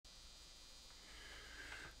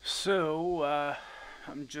So,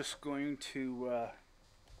 I'm just going to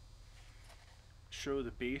show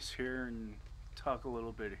the bass here and talk a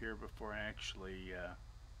little bit here before I actually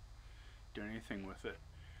do anything with it.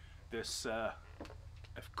 This,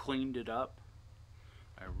 I've cleaned it up.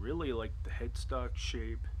 I really like the headstock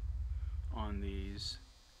shape on these,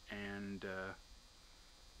 and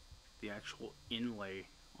the actual inlay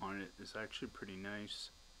on it is actually pretty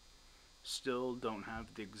nice. Still don't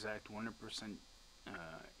have the exact 100%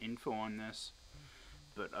 info on this,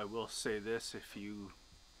 but I will say this: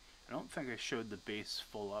 I don't think I showed the bass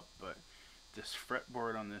full up, but this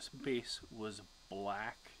fretboard on this bass was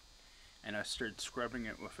black, and I started scrubbing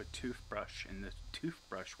it with a toothbrush, and the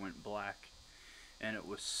toothbrush went black, and it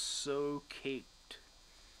was so caked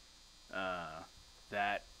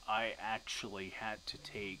that I actually had to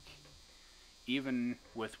take, even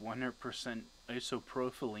with 100%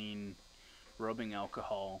 isopropylene rubbing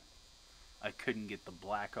alcohol, I couldn't get the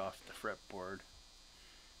black off the fretboard,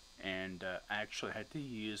 and I actually had to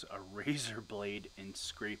use a razor blade and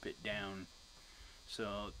scrape it down.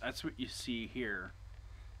 So that's what you see here,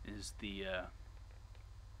 is the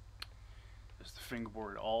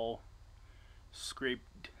fingerboard all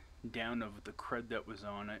scraped down of the crud that was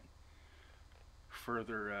on it,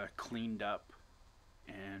 further cleaned up,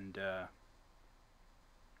 and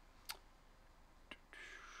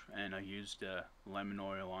I used lemon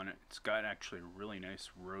oil on it. It's got actually really nice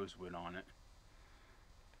rosewood on it.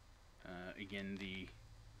 Again, the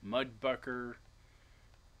mud bucker,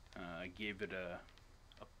 I gave it a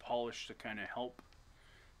polish to kind of help.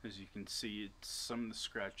 As you can see, some of the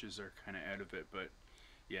scratches are kind of out of it, but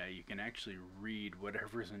yeah, you can actually read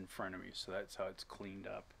whatever's in front of me, so that's how it's cleaned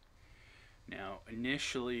up. Now,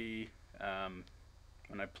 initially,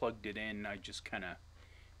 when I plugged it in, I just kind of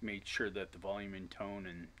made sure that the volume and tone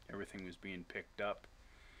and everything was being picked up.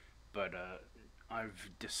 But I've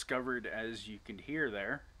discovered, as you can hear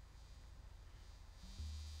there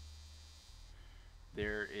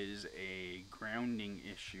is a grounding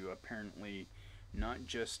issue, apparently, not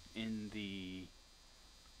just in the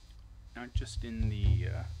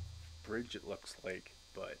bridge, it looks like,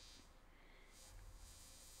 but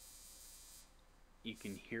you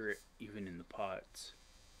can hear it even in the pots,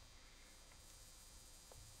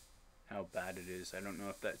 how bad it is. I don't know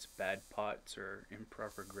if that's bad pots or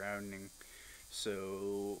improper grounding.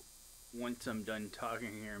 So once I'm done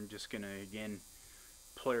talking here, I'm just gonna again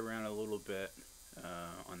play around a little bit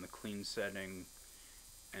on the clean setting,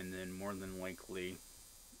 and then more than likely,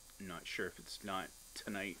 I'm not sure if it's not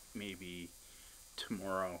tonight, maybe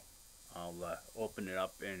tomorrow, I'll open it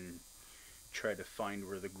up and try to find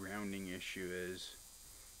where the grounding issue is,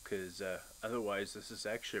 because otherwise this is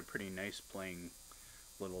actually a pretty nice playing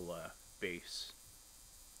little bass.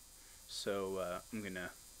 So I'm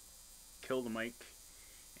gonna kill the mic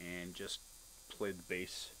and just play the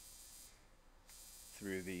bass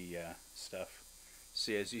through the stuff.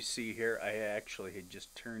 See, as you see here, I actually had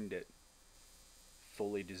just turned it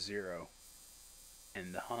fully to 0,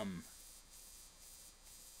 and the hum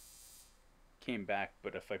came back,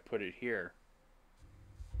 but if I put it here,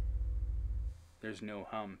 there's no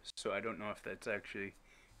hum. So I don't know if that's actually,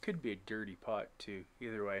 could be a dirty pot too.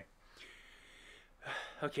 Either way.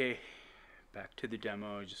 Okay, back to the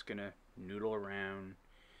demo. Just gonna noodle around,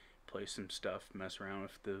 play some stuff, mess around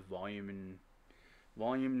with the volume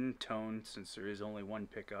and tone, since there is only one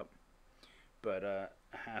pickup. But I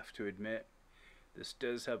have to admit, this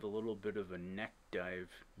does have a little bit of a neck dive,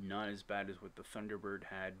 not as bad as what the Thunderbird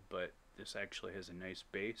had, but this actually has a nice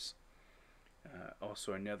bass.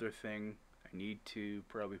 Also, another thing, I need to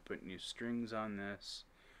probably put new strings on this.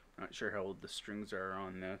 Not sure how old the strings are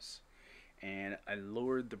on this. And I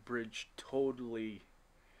lowered the bridge totally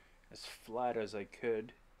as flat as I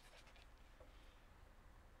could.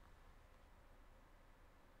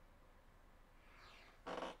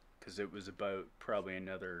 Because it was about probably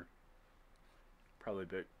about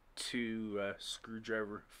 2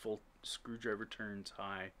 full screwdriver turns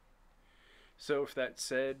high. So with that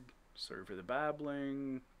said, sorry for the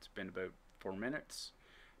babbling. It's been about 4 minutes.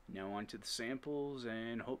 Now on to the samples,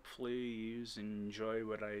 and hopefully you enjoy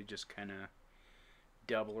what I just kind of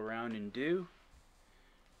dabble around and do.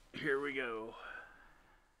 Here we go.